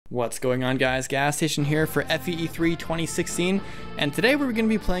What's going on, guys? Gas Station here for FEE3 2016, and today we're going to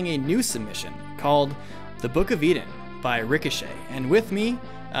be playing a new submission called The Book of Eden by Rickochet. And with me,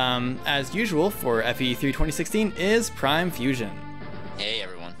 as usual for FEE3 2016, is Prime Fusion. Hey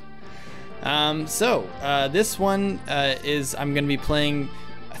everyone. This one is, I'm going to be playing,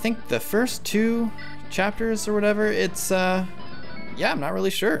 I think, the first two chapters or whatever. It's, yeah, I'm not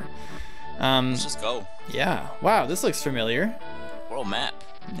really sure. Let's just go. Yeah. Wow, this looks familiar. World map.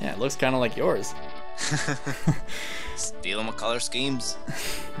 Yeah, it looks kind of like yours. Stealing my color schemes.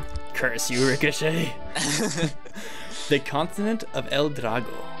 Curse you, Rickochet. The continent of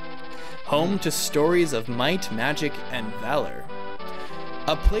Eldrahgo, home to stories of might, magic, and valor.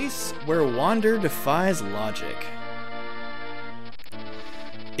 A place where wonder defies logic.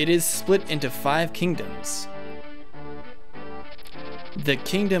 It is split into 5 kingdoms. The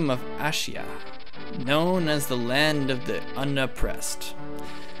Kingdom of Ashia, known as the Land of the Unoppressed,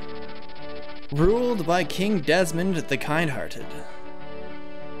 ruled by King Desmond the Kind-Hearted.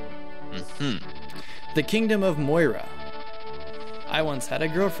 The Kingdom of Moira. I once had a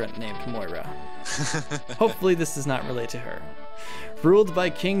girlfriend named Moira. Hopefully this does not relate to her. Ruled by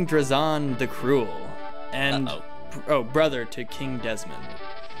King Drazan the Cruel, and brother to King Desmond.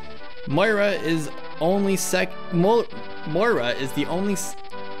 Moira is only Moira is the only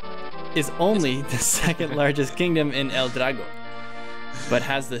the second largest kingdom in Eldrahgo, but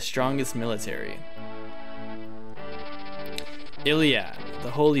has the strongest military. Iliad,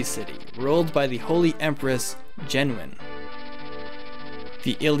 the holy city, ruled by the Holy Empress Genwin.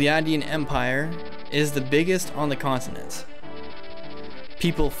 The Iliadian Empire is the biggest on the continent.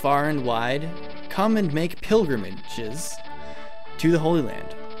 People far and wide come and make pilgrimages to the Holy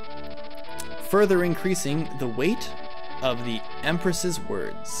Land, further increasing the weight of the Empress's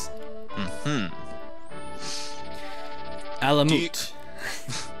words. Alamut,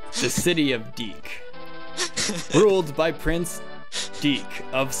 the city of Deek, ruled by Prince Deek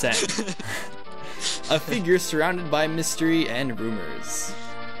of Sen, a figure surrounded by mystery and rumors.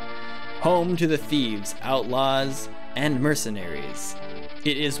 Home to the thieves, outlaws, and mercenaries.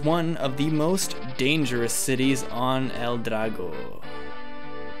 It is one of the most dangerous cities on Eldrahgo.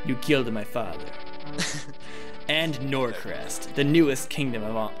 You killed my father. And Norcrest, the newest kingdom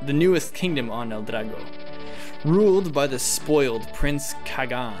on Eldrahgo, ruled by the spoiled Prince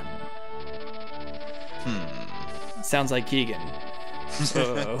Kagan. Sounds like Keegan.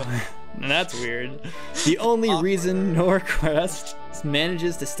 Uh-oh. That's weird. The only reason Norcrest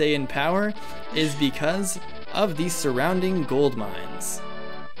manages to stay in power is because of the surrounding gold mines.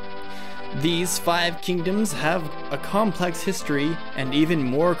 These 5 kingdoms have a complex history and even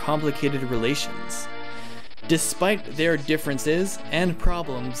more complicated relations. Despite their differences and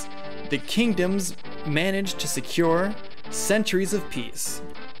problems, the kingdoms manage to secure centuries of peace.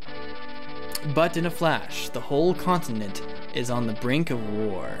 But in a flash, the whole continent is on the brink of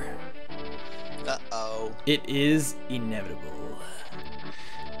war. Uh-oh. It is inevitable.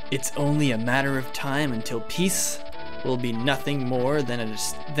 It's only a matter of time until peace will be nothing more than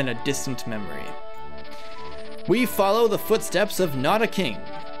a distant memory. We follow the footsteps of not a king,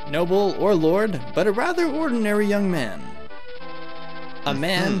 noble, or lord, but a rather ordinary young man. A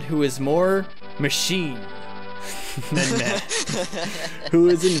man who is more machine than man, who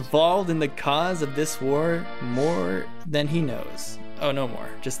is involved in the cause of this war more than he knows. Oh, no more,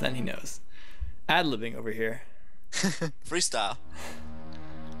 just than he knows. Ad-libbing over here. Freestyle.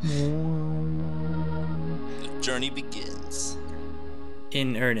 The journey begins.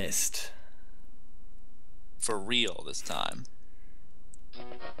 In earnest. For real this time.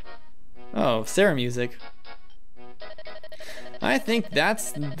 Oh, Sarah music. I think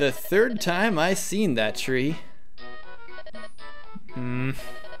that's the 3rd time I've seen that tree.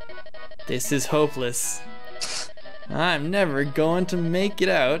 This is hopeless. I'm never going to make it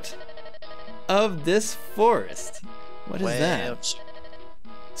out of this forest. What is that?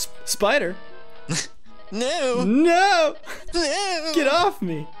 Spider? No! No! No! Get off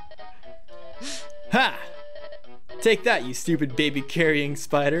me! Ha! Take that, you stupid baby carrying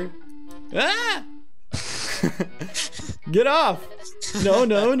spider. Ah! Get off! No,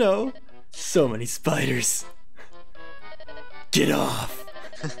 no, no. So many spiders. Get off!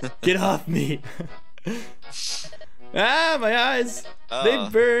 Get off me! Ah, my eyes! They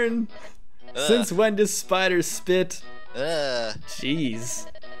burn! Since when does spiders spit? Jeez.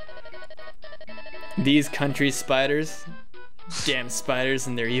 These country spiders. Damn spiders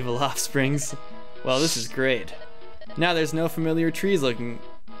and their evil offsprings. Well, this is great. Now there's no familiar trees looking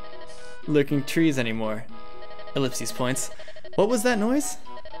trees anymore. Ellipses points. What was that noise?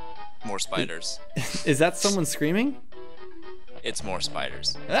 More spiders. Is that someone screaming? It's more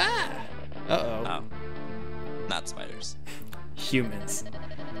spiders. Ah! Uh-oh. Oh. Not spiders. Humans.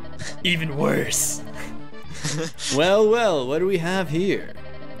 Even worse. Well, well, what do we have here?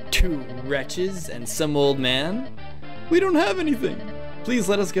 2 wretches and some old man? We don't have anything. Please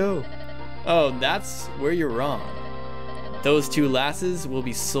let us go. Oh, that's where you're wrong. Those 2 lasses will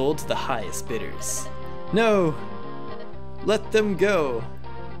be sold to the highest bidders. No. Let them go.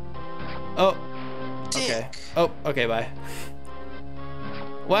 Oh. Okay. Dick. Oh, okay, bye.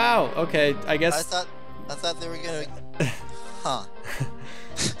 Wow, okay, I guess. I thought they were gonna. Huh.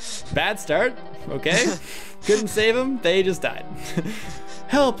 Bad start, okay? Couldn't save them, they just died.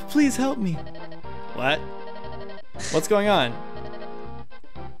 Help, please help me. What? What's going on?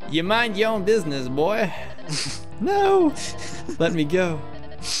 You mind your own business, boy. No! Let me go.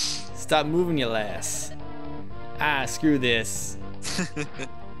 Stop moving, you lass. Ah, screw this.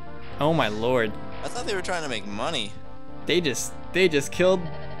 Oh my lord. I thought they were trying to make money. They just killed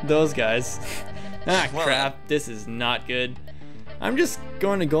those guys. Ah, Well, crap, this is not good. I'm just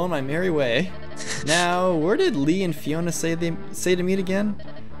going to go on my merry way. Now, where did Lee and Fiona say to meet again?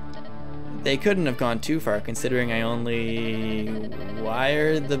 They couldn't have gone too far, considering I only... Why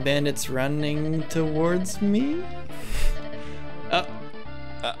are the bandits running towards me?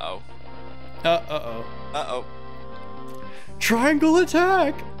 Uh-oh. Uh-oh. Uh-oh. Triangle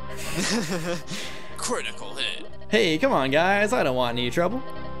attack! Critical hit. Hey, come on, guys, I don't want any trouble.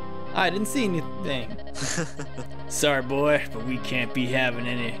 I didn't see anything. Sorry, boy, but we can't be having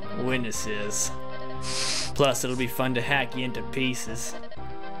any witnesses. Plus, it'll be fun to hack you into pieces.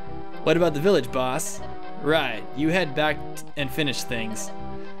 What about the village, boss? Right, you head back and finish things.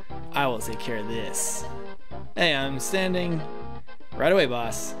 I will take care of this. Hey, I'm standing right away,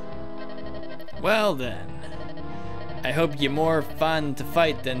 boss. Well then, I hope you're more fun to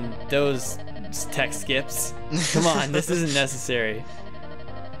fight than those tech skips. Come on, this isn't necessary.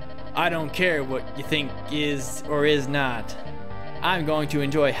 I don't care what you think is or is not. I'm going to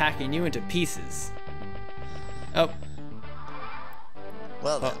enjoy hacking you into pieces. Oh.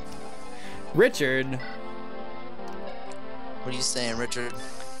 Well then. Richard, What are you saying, Richard?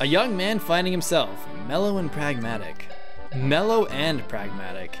 a young man finding himself, mellow and pragmatic. Mellow and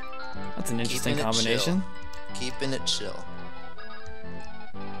pragmatic. That's an interesting Keeping it combination. Keeping it chill.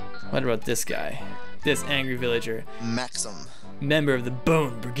 What about this guy? This angry villager. Maxim. Member of the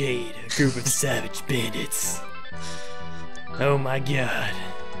Bone Brigade, a group of savage bandits. Oh my god.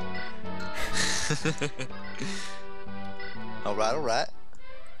 Alright, alright.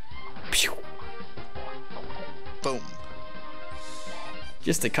 Pew. Boom.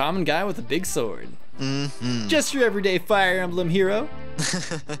 Just a common guy with a big sword. Mm-hmm. Just your everyday Fire Emblem hero.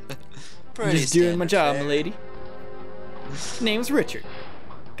 Pretty Just doing my standard job, fare. milady. Name's Richard.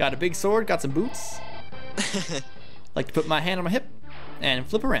 Got a big sword, got some boots. Like to put my hand on my hip and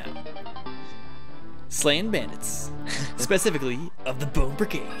flip around. Slaying bandits. Specifically of the Bone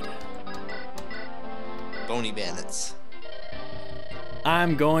Brigade. Bony bandits.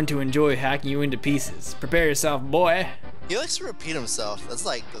 I'm going to enjoy hacking you into pieces. Prepare yourself, boy. He likes to repeat himself. That's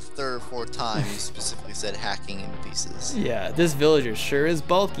like the 3rd or 4th time he specifically said hacking into pieces. Yeah, this villager sure is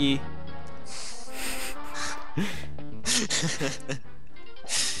bulky.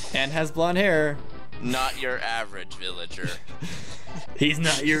 And has blonde hair. Not your average villager. He's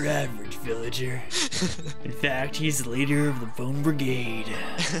not your average villager. In fact, he's the leader of the Bone Brigade.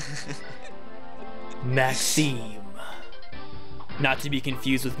 Maxime. Not to be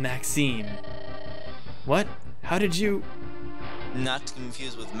confused with Maxime. What? How did you... Not to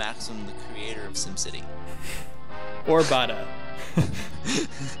confuse with Maxim, the creator of SimCity. Or Bada.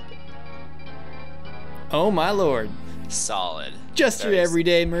 Oh my lord. Solid. Just your Very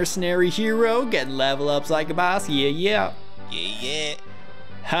everyday mercenary hero, getting level ups like a boss, yeah, yeah. Yeah, yeah.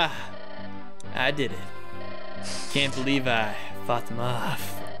 Ha! I did it. Can't believe I fought them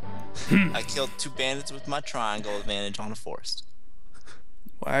off. I killed 2 bandits with my triangle advantage on a forest.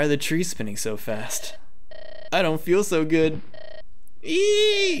 Why are the trees spinning so fast? I don't feel so good.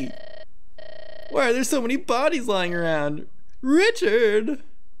 Eee! Why are there so many bodies lying around? Richard!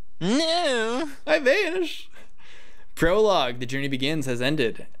 No! I vanish! Prologue, the journey begins, has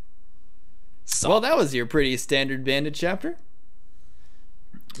ended. Well, that was your pretty standard bandit chapter.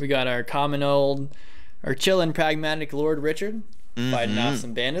 We got our our chillin' pragmatic Lord Richard fighting off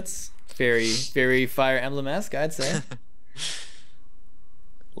some bandits. Very, very Fire Emblem-esque, I'd say.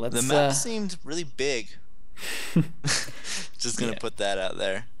 The map seemed really big. Just gonna put that out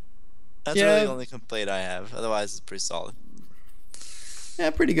there. That's really the only complaint I have. Otherwise, it's pretty solid. Yeah,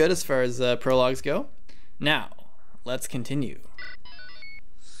 pretty good as far as prologues go. Now, let's continue.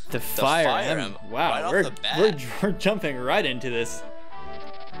 The fire wow, right off the bat. we're jumping right into this.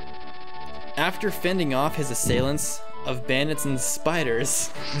 After fending off his assailants of bandits and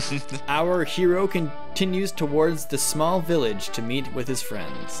spiders, our hero continues towards the small village to meet with his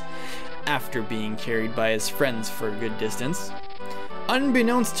friends. After being carried by his friends for a good distance,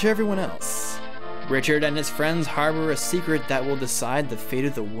 unbeknownst to everyone else, Richard and his friends harbor a secret that will decide the fate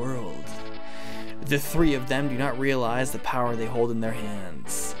of the world. The three of them do not realize the power they hold in their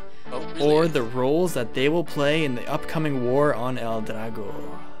hands, or the roles that they will play in the upcoming war on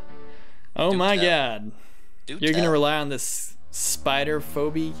Eldrahgo. Oh my god. You're gonna rely on this spider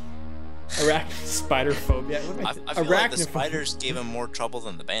phobia? Spider phobia? I feel like the spiders gave him more trouble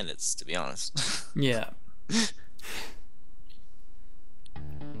than the bandits, to be honest. Yeah.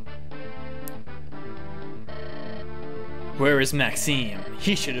 Where is Maxime?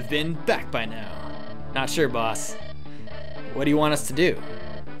 He should have been back by now. Not sure, boss. What do you want us to do?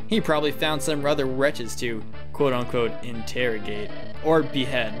 He probably found some other wretches to, quote-unquote, interrogate or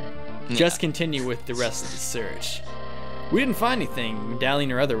behead. Just continue with the rest of the search. We didn't find anything, medallion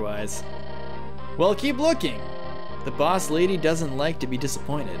or otherwise. Well, keep looking. The boss lady doesn't like to be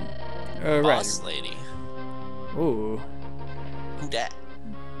disappointed. Boss lady? Ooh. Who dat?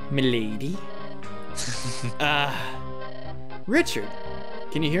 Milady? Richard,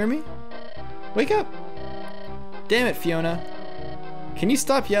 can you hear me? Wake up. Damn it, Fiona. Can you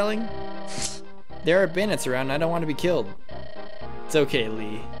stop yelling? There are bandits around and I don't want to be killed. It's okay,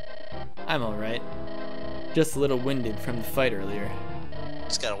 Lee. I'm alright. Just a little winded from the fight earlier.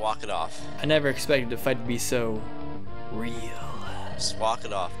 Just gotta walk it off. I never expected the fight to be so real. Just walk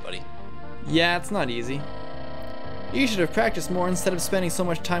it off, buddy. Yeah, it's not easy. You should have practiced more instead of spending so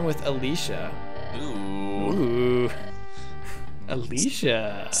much time with Alicia. Ooh.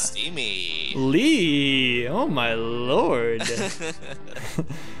 Alicia. Steamy. Lee. Oh my lord.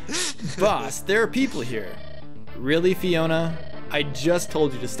 Boss, there are people here. Really, Fiona? I just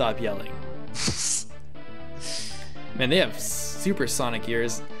told you to stop yelling. Man, they have supersonic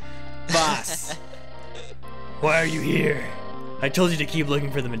ears. Boss. Why are you here? I told you to keep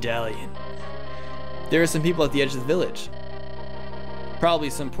looking for the medallion. There are some people at the edge of the village. Probably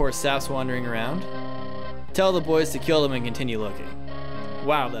some poor saps wandering around. Tell the boys to kill them and continue looking.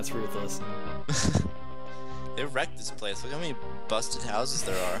 Wow, that's ruthless. They wrecked this place. Look how many busted houses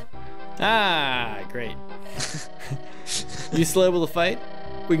there are. Ah, great. You still able to fight?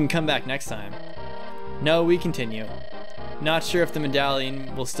 We can come back next time. No, we continue. Not sure if the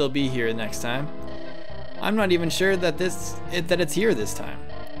medallion will still be here next time. I'm not even sure that it's here this time.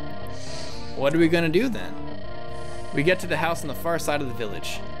 What are we gonna do then? We get to the house on the far side of the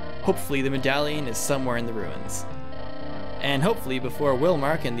village. Hopefully the medallion is somewhere in the ruins. And hopefully before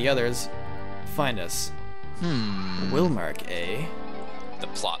Wilmark and the others find us. Wilmark, eh? The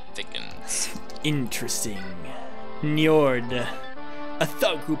plot thickens. Interesting. Njord, a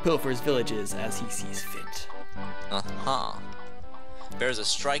thug who pilfers villages as he sees fit. Uh-huh. Bears a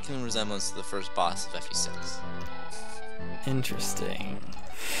striking resemblance to the first boss of FE6. Interesting.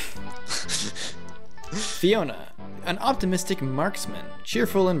 Fiona, an optimistic marksman,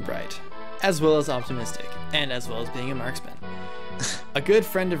 cheerful and bright, as well as optimistic, and as well as being a marksman. A good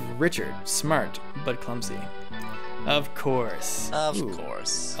friend of Richard, smart but clumsy. Of course. Of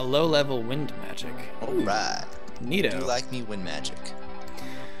course. A low-level wind magic. Alright. Neato. You like me wind magic.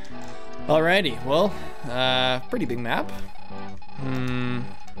 Alrighty, well, pretty big map.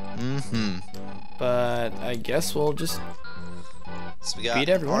 But I guess we'll just so we got beat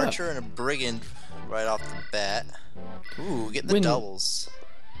everyone Archer up. And a Brigand right off the bat. Ooh, getting the doubles.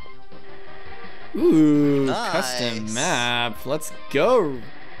 Ooh, nice. Custom map. Let's go.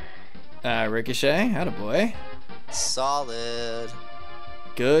 Ricochet, attaboy. Solid.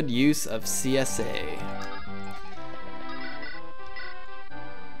 Good use of CSA.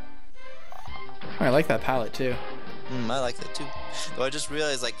 Oh, I like that palette too. I like that too. Though I just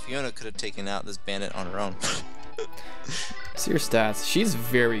realized like Fiona could have taken out this bandit on her own. See her stats. She's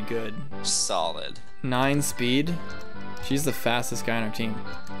very good. Solid. 9 speed. She's the fastest guy on our team.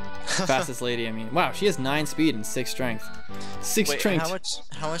 Fastest lady, I mean. Wow, she has 9 speed and 6 strength. 6 Wait, strength.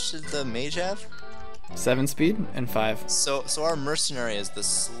 How much did the mage have? 7 speed and 5. So our mercenary is the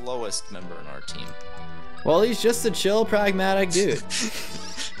slowest member in our team. Well, he's just a chill, pragmatic dude.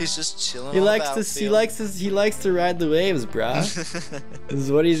 He's just chilling. He likes to ride the waves, brah. This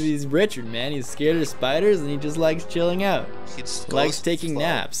is what he's Richard, man. He's scared of spiders and he just likes chilling out. He just likes taking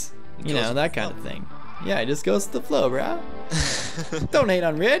naps. You know, that kind of thing. Yeah, he just goes with the flow, brah. Don't hate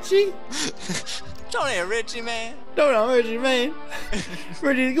on Richie. Don't hate Richie, man. Don't hate on Richie, man.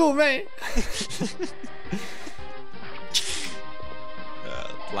 Richie's cool, man.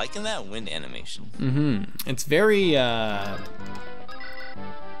 Liking that wind animation. Mm-hmm. It's very, wow,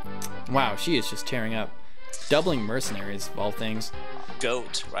 she is just tearing up. Doubling mercenaries, of all things.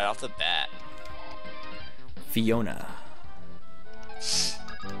 Goat, right off the bat. Fiona.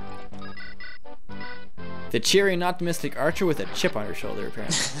 The cheery and optimistic archer with a chip on her shoulder,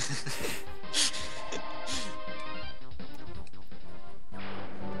 apparently.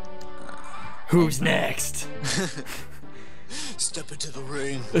 Who's next? Step into the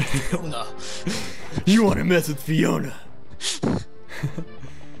ring, Fiona. You want to mess with Fiona?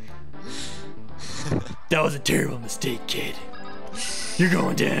 That was a terrible mistake, kid. You're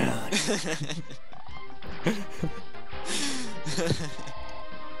going down.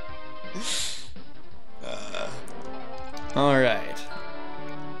 All right.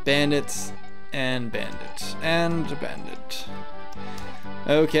 Bandits and bandit and bandit.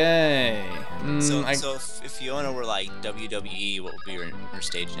 Okay. So if Fiona were like WWE, what would be her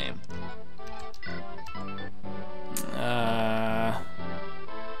stage name?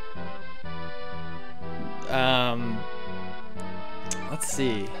 Let's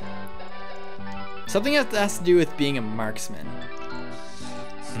see. Something that has to do with being a marksman.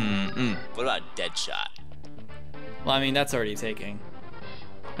 What about Deadshot? Well, I mean, that's already taken.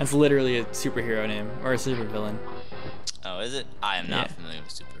 That's literally a superhero name or a supervillain. Oh, is it? I am not familiar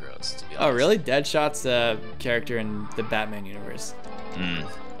with superheroes, to be honest. Oh, really? Deadshot's a character in the Batman universe.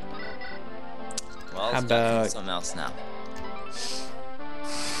 Well, how about something else now?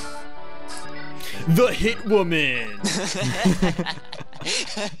 The Hit Woman.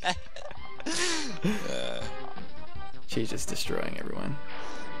 She's just destroying everyone.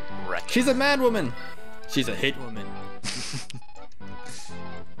 She's a mad woman. She's a hit woman.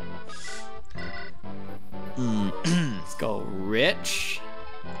 Let's go, Rich.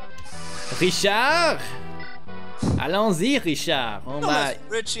 Richard. Allons-y, Richard. Oh my.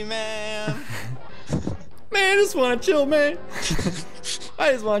 Richie, man. Man, I just want to chill, man.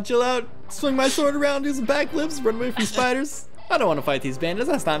 I just want to chill out, swing my sword around, do some backflips, run away from spiders. I don't want to fight these bandits.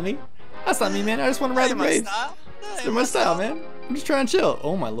 That's not me. That's not me, man. I just want to ride the raids. That's my style, man. I'm just trying to chill.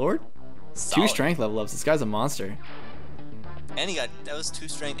 Oh my lord. Solid. 2 strength level ups. This guy's a monster. And he got, that was 2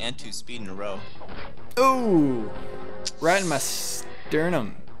 strength and 2 speed in a row. Ooh. Right in my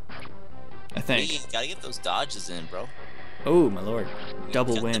sternum. I think. Hey, gotta get those dodges in, bro. Oh my lord.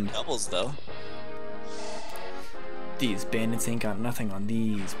 Double Got wind. the doubles though. These bandits ain't got nothing on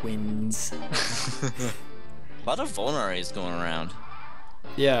these winds. A lot of vulneraries going around.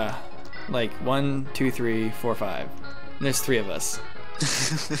 Yeah. Like 1, 2, 3, 4, 5. And there's 3 of us.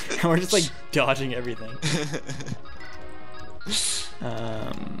 And we're just like dodging everything. We're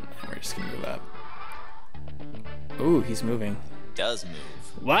just gonna move up. Ooh, he's moving. Does move.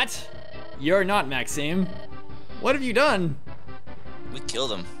 What? You're not, Maxime. What have you done? We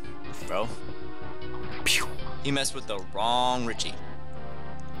killed him, bro. Pew. He messed with the wrong Richie.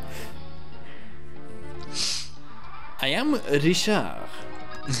 I am Richard.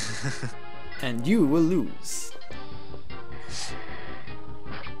 And you will lose.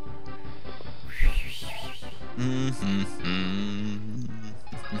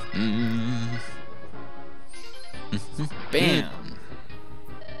 Bam.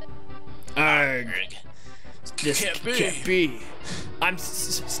 Arg. This can't be. I'm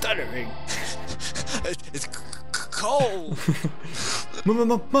stuttering. It's cold.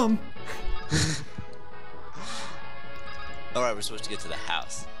 Mom. Alright, we're supposed to get to the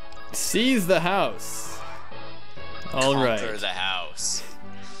house. Seize the house. All right. Conquer the house.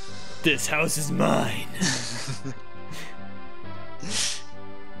 This house is mine.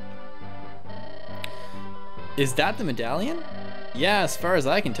 Is that the medallion? Yeah, as far as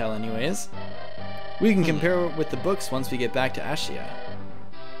I can tell anyways. We can compare it with the books once we get back to Ashia.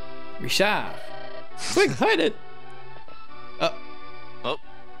 Richard! Quick, hide it! Oh,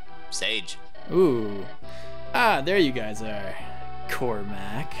 Sage. Ooh. Ah, there you guys are.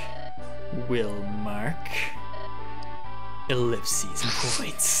 Cormac. Wilmark. Ellipses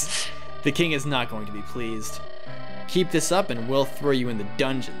points. The king is not going to be pleased. Keep this up and we'll throw you in the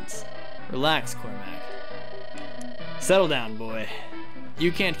dungeons. Relax, Cormac. Settle down, boy.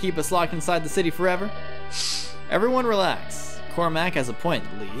 You can't keep us locked inside the city forever. Everyone relax. Cormac has a point,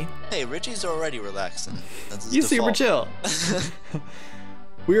 Lee. Hey, Richie's already relaxing. That's his You default. super chill.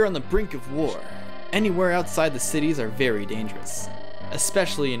 We are on the brink of war. Anywhere outside the cities are very dangerous,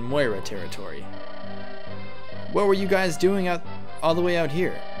 especially in Moira territory. What were you guys doing all the way out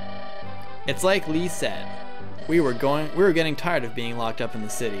here? It's like Lee said. We were getting tired of being locked up in the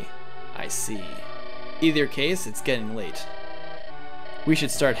city. I see. Either case, it's getting late. We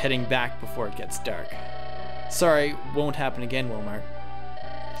should start heading back before it gets dark. Sorry, won't happen again, Wilmark.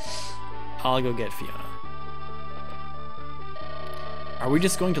 I'll go get Fiona. Are we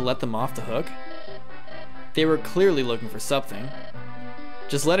just going to let them off the hook? They were clearly looking for something.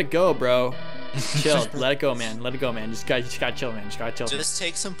 Just let it go, bro. Chill. Let it go, man. Let it go, man. Just gotta chill, man. Just gotta chill. Just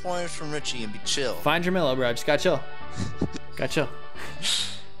take some pointers from Richie and be chill. Find your mellow, bro. Just gotta chill. Gotta chill.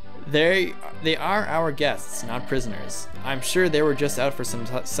 They are our guests, not prisoners. I'm sure they were just out for some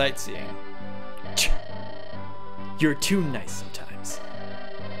sightseeing. You're too nice sometimes.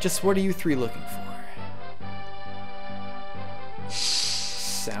 Just what are you three looking for?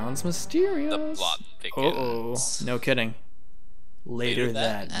 Sounds mysterious. The plot thickens. Uh-oh. No kidding. Later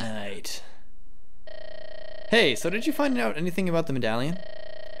that night. Hey, so did you find out anything about the medallion?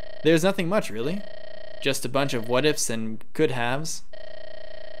 There's nothing much, really. Just a bunch of what-ifs and could-haves.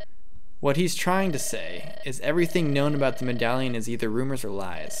 What he's trying to say is everything known about the medallion is either rumors or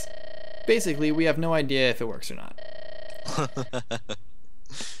lies. Basically, we have no idea if it works or not.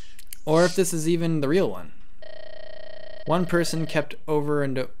 Or if this is even the real one. One person kept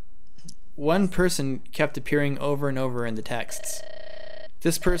appearing over and over in the texts.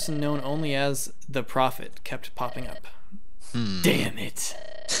 This person, known only as the Prophet, kept popping up. Damn it.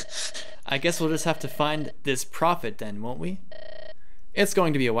 I guess we'll just have to find this Prophet then, won't we? It's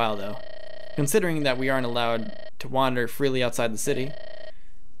going to be a while though, considering that we aren't allowed to wander freely outside the city.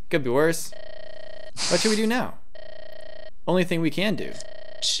 Could be worse. What should we do now? Only thing we can do.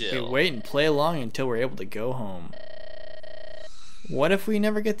 Chill. We wait and play along until we're able to go home. What if we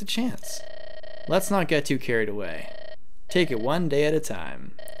never get the chance? Let's not get too carried away. Take it one day at a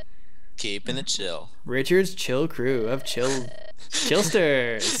time. Keeping it chill. Richard's chill crew of chillsters.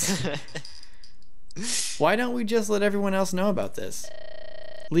 Why don't we just let everyone else know about this?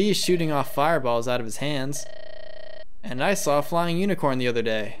 Lee's shooting off fireballs out of his hands. And I saw a flying unicorn the other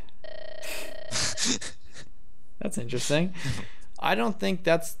day. That's interesting. I don't think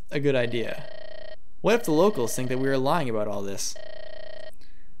that's a good idea. What if the locals think that we are lying about all this?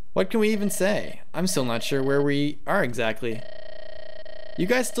 What can we even say? I'm still not sure where we are exactly. You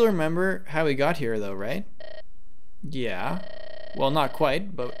guys still remember how we got here though, right? Yeah. Well, not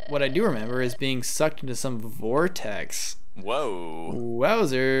quite, but what I do remember is being sucked into some vortex. Whoa.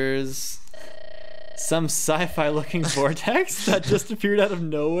 Wowzers. Some sci-fi looking vortex that just appeared out of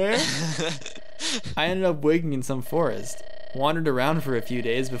nowhere? I ended up waking in some forest. Wandered around for a few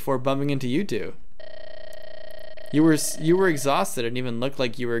days before bumping into you two. You were exhausted and even looked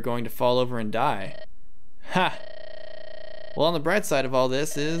like you were going to fall over and die. Ha! Well, on the bright side of all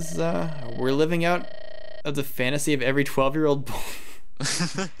this is, we're living out of the fantasy of every 12-year-old boy.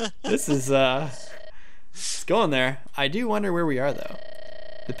 This is, it's going there. I do wonder where we are, though.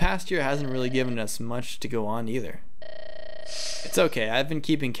 The past year hasn't really given us much to go on, either. It's okay, I've been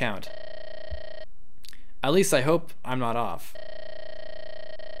keeping count. At least I hope I'm not off.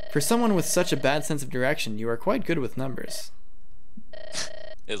 For someone with such a bad sense of direction, you are quite good with numbers.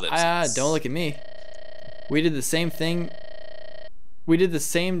 Don't look at me. We did the same thing. We did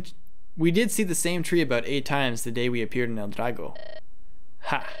see the same tree about 8 times the day we appeared in Eldrahgo.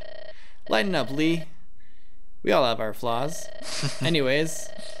 Ha! Lighten up, Lee. We all have our flaws. Anyways,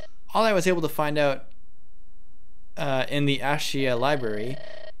 all I was able to find out in the Ashia library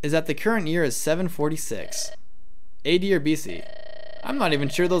is that the current year is 746. AD or BC. I'm not even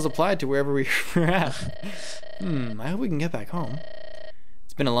sure those applied to wherever we were at. I hope we can get back home.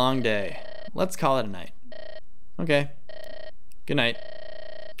 It's been a long day. Let's call it a night. Okay. Good night.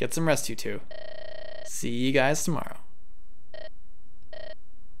 Get some rest, you two. See you guys tomorrow.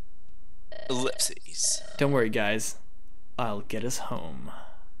 Ellipses. Don't worry, guys. I'll get us home.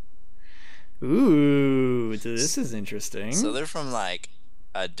 Ooh, this is interesting. So they're from like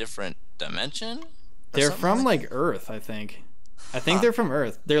a different dimension? They're from like Earth, I think. I think they're from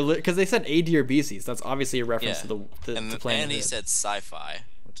Earth. They're because they said AD or BC, so that's obviously a reference to the planet. And he said sci-fi,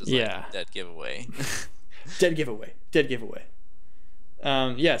 which is like dead giveaway. Dead giveaway. Dead giveaway.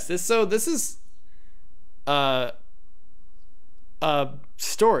 Yes. This is a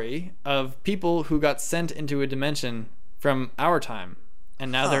story of people who got sent into a dimension from our time,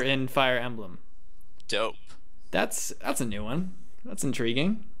 and now they're in Fire Emblem. Dope. That's a new one. That's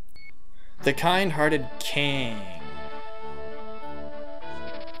intriguing. The Kind-Hearted King.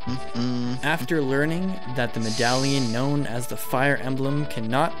 After learning that the medallion known as the Fire Emblem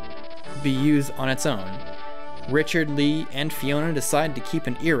cannot be used on its own, Richard, Lee, and Fiona decide to keep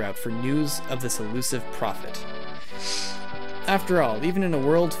an ear out for news of this elusive prophet. After all, even in a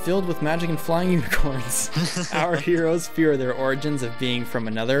world filled with magic and flying unicorns, our heroes fear their origins of being from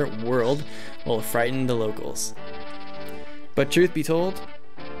another world will frighten the locals. But truth be told,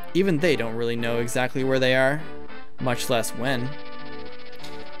 even they don't really know exactly where they are, much less when.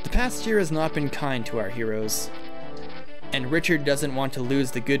 The past year has not been kind to our heroes, and Richard doesn't want to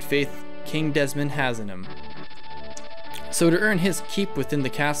lose the good faith King Desmond has in him. So to earn his keep within the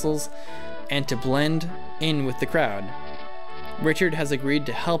castles and to blend in with the crowd, Richard has agreed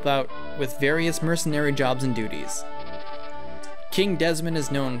to help out with various mercenary jobs and duties. King Desmond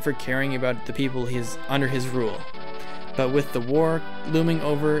is known for caring about the people he is under his rule, but with the war looming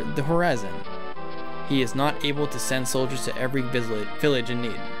over the horizon, he is not able to send soldiers to every village in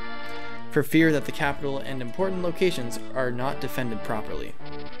need, for fear that the capital and important locations are not defended properly.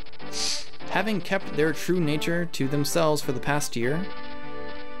 Having kept their true nature to themselves for the past year,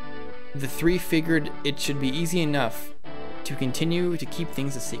 the three figured it should be easy enough to continue to keep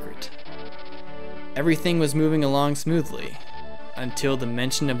things a secret. Everything was moving along smoothly, until the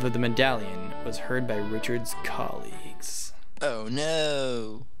mention of the medallion was heard by Richard's colleagues. Oh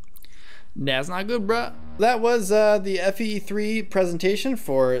no. That's not good, bruh. That was the FE3 presentation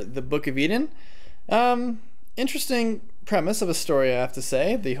for the Book of Eden. Interesting premise of a story, I have to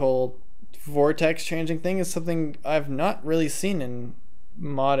say. The whole vortex changing thing is something I've not really seen in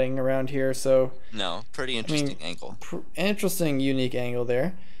modding around here, so... No, pretty interesting angle. Interesting, unique angle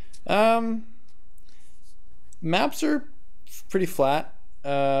there. Maps are pretty flat,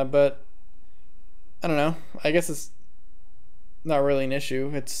 but I don't know. I guess it's not really an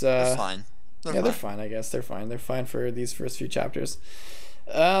issue. It's They're fine. They're fine. I guess they're fine. They're fine for these first few chapters.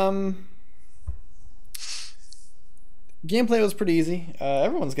 Gameplay was pretty easy.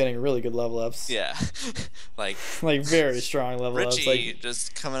 Everyone's getting really good level ups. Yeah. like very strong level ups. Richie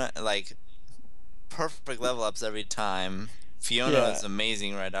just coming at, perfect level ups every time. Fiona is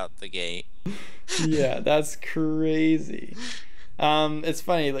amazing right out the gate. Yeah, that's crazy. It's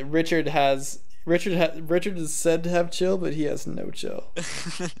funny. Like Richard is said to have chill, but he has no chill.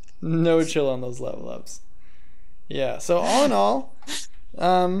 No chill on those level ups. Yeah. So all in all,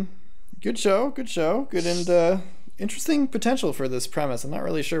 good show, good and interesting potential for this premise. I'm not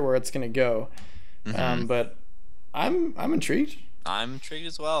really sure where it's gonna go, but I'm intrigued. I'm intrigued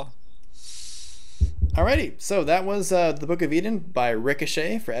as well. Alrighty, so that was The Book of Eden by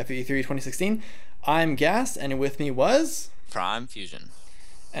Rickochet for FE3 2016. I'm Gas, and with me was Prime Fusion.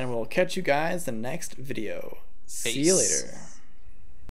 And we'll catch you guys in the next video. See you later.